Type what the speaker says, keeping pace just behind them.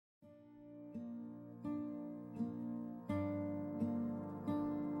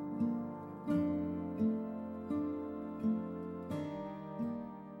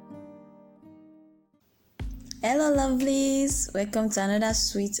Hello lovelies, welcome to another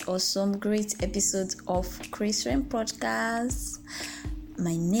sweet, awesome, great episode of Grace Rain Podcast.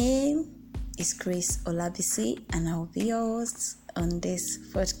 My name is Grace Olabisi and I'll be your host on this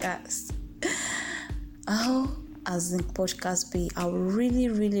podcast. How has the podcast be? I would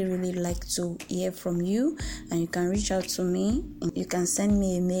really like to hear from you, and you can reach out to me. You can send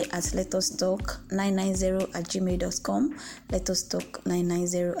me a mail at letustalk990@gmail.com,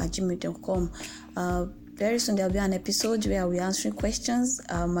 letustalk990@gmail.com. Very soon there'll be an episode where I'll be answering questions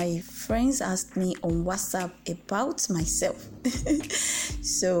my friends asked me on WhatsApp about myself.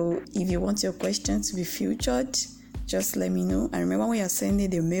 So if you want your question to be featured, just let me know. And remember, when you're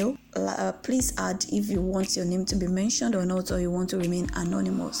sending the mail, please add if you want your name to be mentioned or not, or you want to remain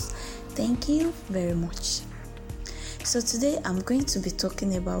anonymous. Thank you very much. So today I'm going to be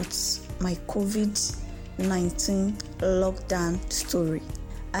talking about my COVID-19 lockdown story.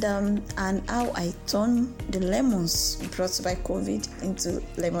 And how I turned the lemons brought by COVID into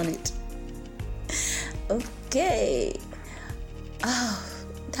lemonade. Okay.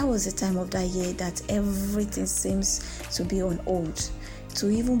 That was the time of that year that everything seems to be on hold. To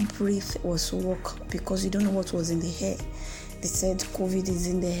even breathe was work because you don't know what was in the air. They said COVID is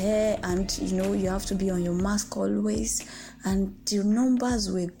in the air and you have to be on your mask always. And the numbers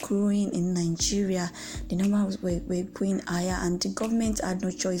were growing in Nigeria. The numbers were going higher, and the government had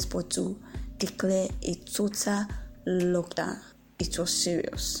no choice but to declare a total lockdown. It was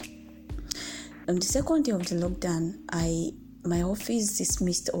serious. On the second day of the lockdown, my office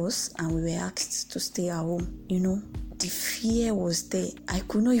dismissed us and we were asked to stay at home. The fear was there. I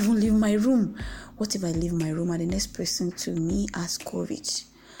could not even leave my room. What if I leave my room and the next person to me has COVID?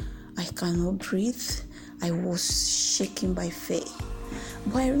 I cannot breathe. I was shaken by fear.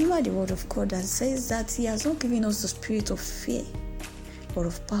 But I remember the word of God that says that He has not given us the spirit of fear, but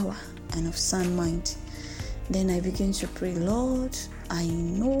of power and of sound mind. Then I began to pray, Lord, I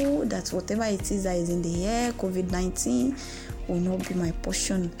know that whatever it is that is in the air, COVID-19, will not be my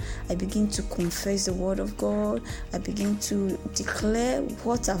portion. I begin to confess the word of God. I begin to declare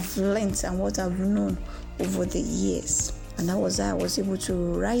what I've learned and what I've known over the years. And that was how I was able to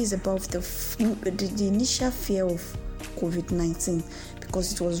rise above the initial fear of COVID-19,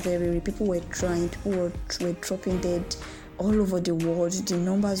 because it was very real. People were trying, people were dropping dead all over the world. The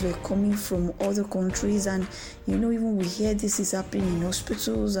numbers were coming from other countries, and even we hear this is happening in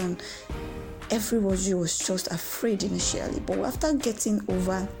hospitals, and everybody was just afraid initially. But after getting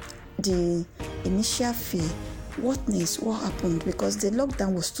over the initial fear, what happened? Because the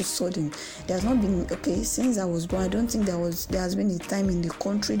lockdown was too sudden. There has not been, since I was born, I don't think there has been a time in the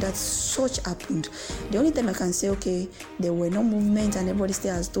country that such happened. The only time I can say, there were no movement and everybody stay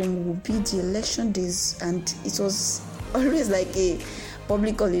at home would be the election days, and it was always like a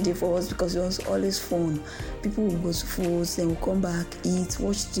public holiday for us because it was always fun. People would go to vote, then would come back, eat,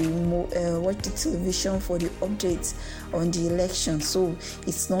 watch the television for the updates on the election. So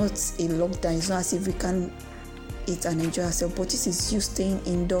it's not a lockdown. It's not as if we can eat and enjoy ourselves, but this is you staying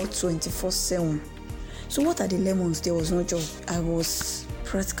indoor 24/7. So what are the lemons? There was no job. I was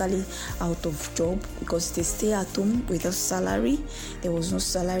practically out of job because they stay at home without salary. There was no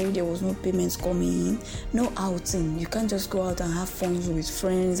salary, there was no payments coming in, no outing. You can't just go out and have fun with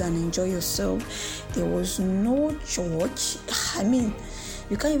friends and enjoy yourself. There was no church.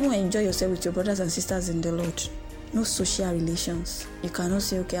 You can't even enjoy yourself with your brothers and sisters in the Lord. No social relations. You cannot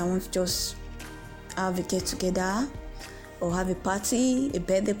say, I want to just have a get together or have a party, a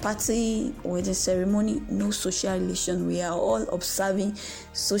birthday party, wedding ceremony. No social relation. We are all observing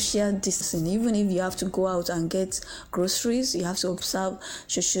social distancing. Even if you have to go out and get groceries, you have to observe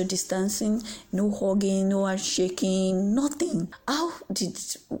social distancing. No hugging, no handshaking, nothing. How did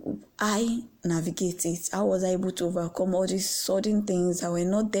I navigate it? How was I able to overcome all these sudden things that were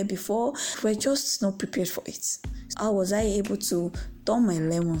not there before? We're just not prepared for it. How was I able to turn my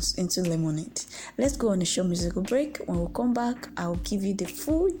lemons into lemonade? Let's go on a short musical break. When we come back, I'll give you the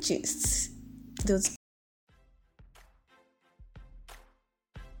full gist. I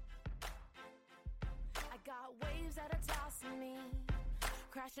got waves that are tossing me,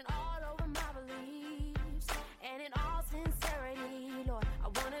 crashing all over my beliefs, and in all sincerity, Lord, I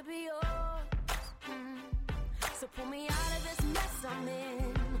want to be yours. So pull me out of this mess I'm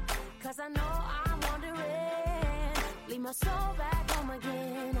in, 'cause I know I'm wandering. Leave my soul back home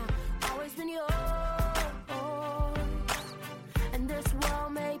again. I've always been yours. And this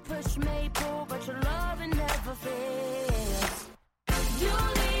world may push, may pull, but your love, it never fails. You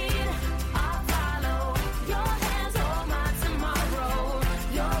lead, I'll follow. Your hands hold my tomorrow.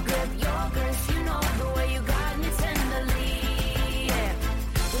 Your grip, your grace, the way you guide me tenderly. Yeah.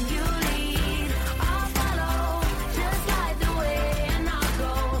 When you lead, I'll follow.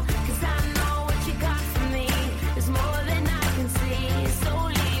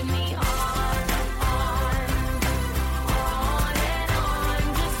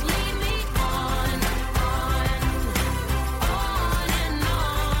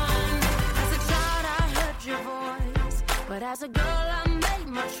 As a girl, I made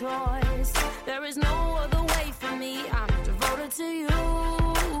my choice. There is no other way for me. I'm devoted to you.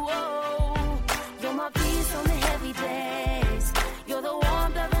 Oh, you're my peace on the heavy days. You're the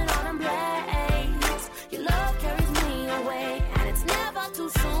warmth of an autumn blaze. Your love carries me away, and it's never too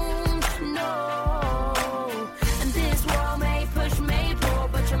soon. No, and this world may push, may pull,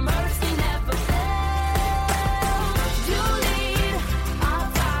 but your mercy never fails. You lead, I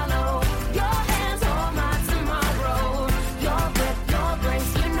follow. Your hands hold my tomorrow. Your grip, your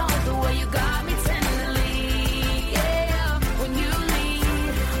grace, you know the way you got me tenderly. Yeah, when you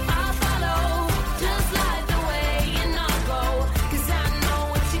lead, I follow. Just like the way you know go. 'Cause I know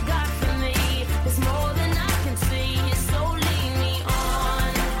what you got for me. It's more than I can see. So lead me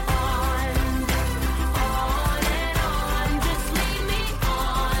on, on and on. Just lead me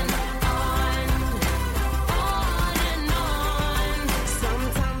on and on.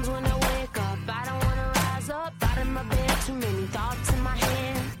 Sometimes when I wake up, I don't wanna rise up out of my bed. Too many thoughts in my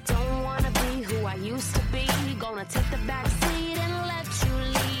head. Don't wanna be who I used to be. Gonna take the back seat and let you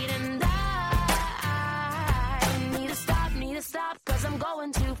lead. And I need to stop, 'cause I'm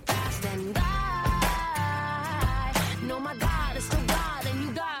going too fast. And I know my God is still God, and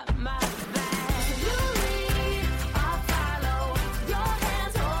you got my back. So you lead, I follow. Your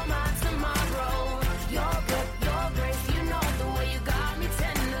hands hold my tomorrow. Your grip, your grace, you know the way you got me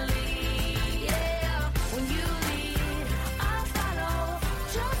tenderly. Yeah, when you lead, I follow.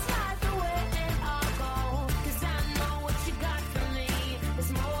 Just like the way it all goes. 'Cause I know what you got for me.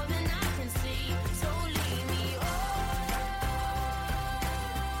 It's more than I can see. So lead me on.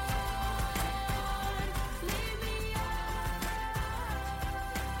 Lead me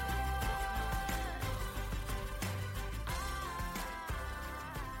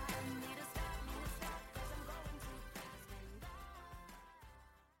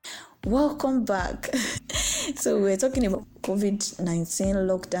Welcome back. So we're talking about COVID-19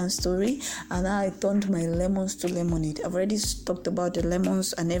 lockdown story, and I turned my lemons to lemonade. I've already talked about the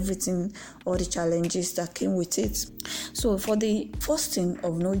lemons and everything, all the challenges that came with it. So for the first thing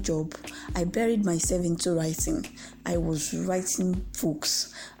of no job, I buried myself into writing. I was writing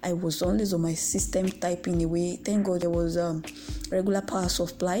books. I was always on my system typing away. Thank God there was regular power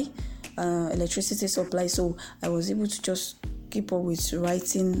supply, electricity supply, so I was able to just keep up with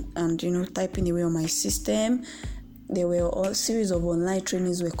writing and typing away on my system. There were a series of online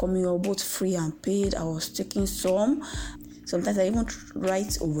trainings were coming up, both free and paid. I was taking some. Sometimes I even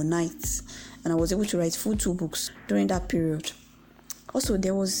write overnight, and I was able to write full 2 books during that period. Also,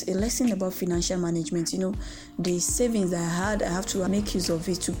 there was a lesson about financial management. The savings I had, I have to make use of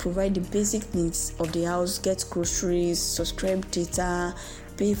it to provide the basic needs of the house, get groceries, subscribe data,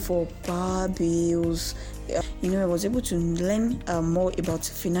 pay for power bills. I was able to learn more about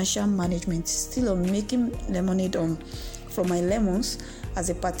financial management. Still on making lemonade from my lemons as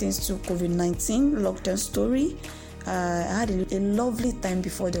it pertains to COVID-19 lockdown story. I had a lovely time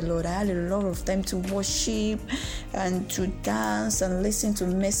before the Lord. I had a lot of time to worship and to dance and listen to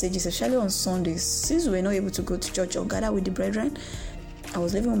messages, especially on Sundays. Since we were not able to go to church or gather with the brethren, I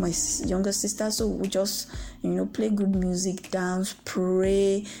was living with my younger sister, so we just, play good music, dance,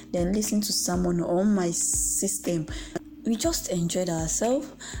 pray, then listen to someone on my system. We just enjoyed ourselves,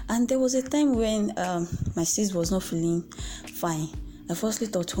 and there was a time when my sis was not feeling fine. I firstly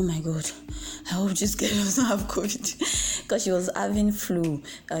thought, oh my God, I hope this girl doesn't have COVID, because she was having flu,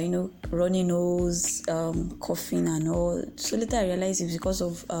 runny nose, coughing and all. So later I realized it's because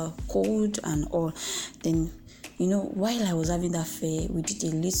of cold and all. Then while I was having that affair, we did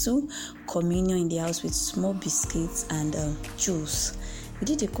a little communion in the house with small biscuits and juice. We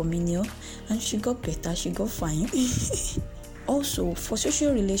did a communion, and she got better, she got fine. Also, for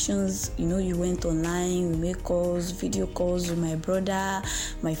social relations, you went online, we make calls, video calls with my brother,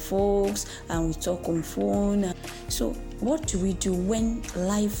 my folks, and we talk on phone. So what do we do when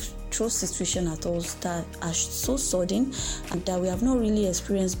life throws situation at us that are so sudden and that we have not really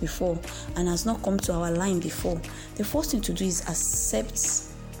experienced before and has not come to our line before? The first thing to do is accept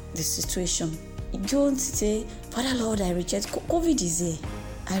the situation. Don't say, Father Lord, I reject COVID is here.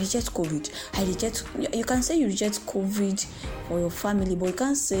 I reject COVID. You can say you reject COVID for your family, but you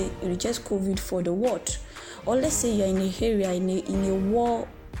can't say you reject COVID for the world. Or let's say you're in a area, in a war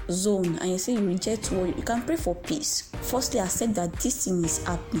zone, and you say you reject war. You can pray for peace. Firstly, accept that this thing is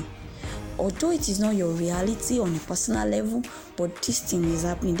happening. Although it is not your reality on a personal level, but this thing is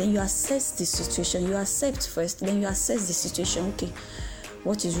happening. Then you assess the situation. You accept first, then you assess the situation. Okay,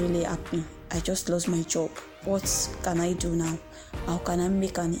 what is really happening? I just lost my job. What can I do now? How can I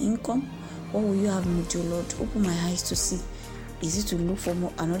make an income? What will you have me do, Lord? Open my eyes to see. Is it to look for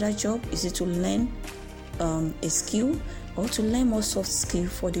another job? Is it to learn a skill or to learn more soft skill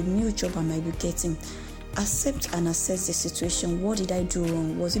for the new job I might be getting. Accept and assess the situation. What did I do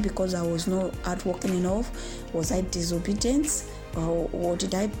wrong? Was it because I was not hardworking enough? Was I disobedient? Or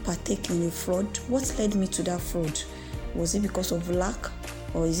did I partake in a fraud? What led me to that fraud? Was it because of lack,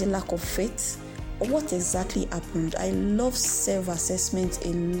 or is it lack of faith? Or what exactly happened? I love self-assessment a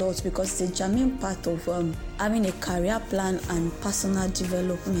lot because it's a germane part of having a career plan and personal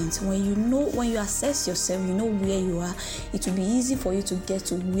development. When you assess yourself, you know where you are, it will be easy for you to get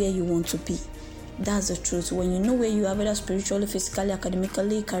to where you want to be. That's the truth. When you know where you are, whether spiritually, physically,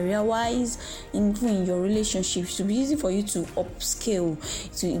 academically, career-wise, even in your relationships, it will be easy for you to upscale.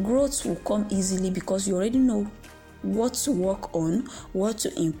 Growth will come easily because you already know what to work on, what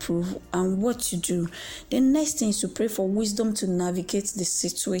to improve, and what to do. The next thing is to pray for wisdom to navigate the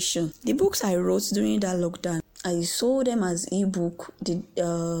situation. The books I wrote during that lockdown, I sold them as ebook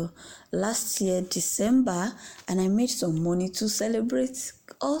last year, December, and I made some money to celebrate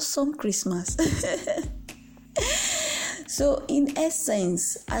awesome Christmas. So in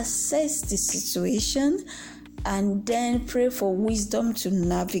essence, assess the situation and then pray for wisdom to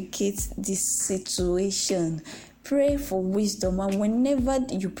navigate this situation. Pray for wisdom, and whenever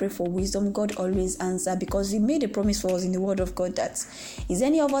you pray for wisdom, God always answers, because He made a promise for us in the Word of God that is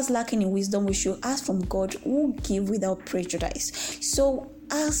any of us lacking in wisdom, we should ask from God, who give without prejudice. So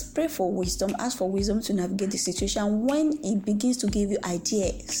pray for wisdom, ask for wisdom to navigate the situation. When He begins to give you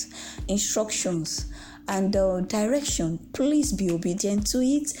ideas, instructions, and direction, please be obedient to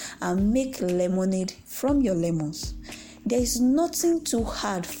it and make lemonade from your lemons. There is nothing too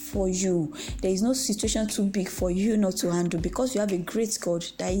hard for you. There is no situation too big for you not to handle, because you have a great God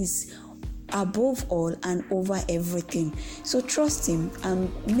that is above all and over everything. So trust Him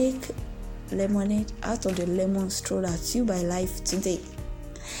and make lemonade out of the lemons thrown at you by life today.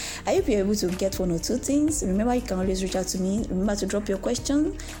 I hope you're able to get one or two things. Remember, you can always reach out to me. Remember to drop your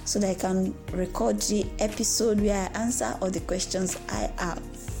question so that I can record the episode where I answer all the questions I have.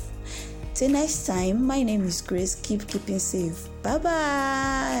 Till next time, my name is Grace. Keep keeping safe.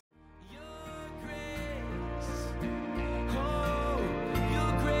 Bye-bye.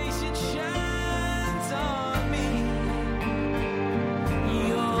 Your grace,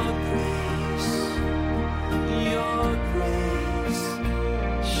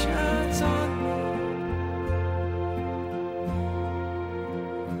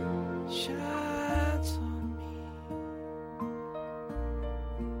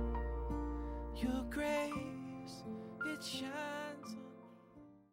 it shines.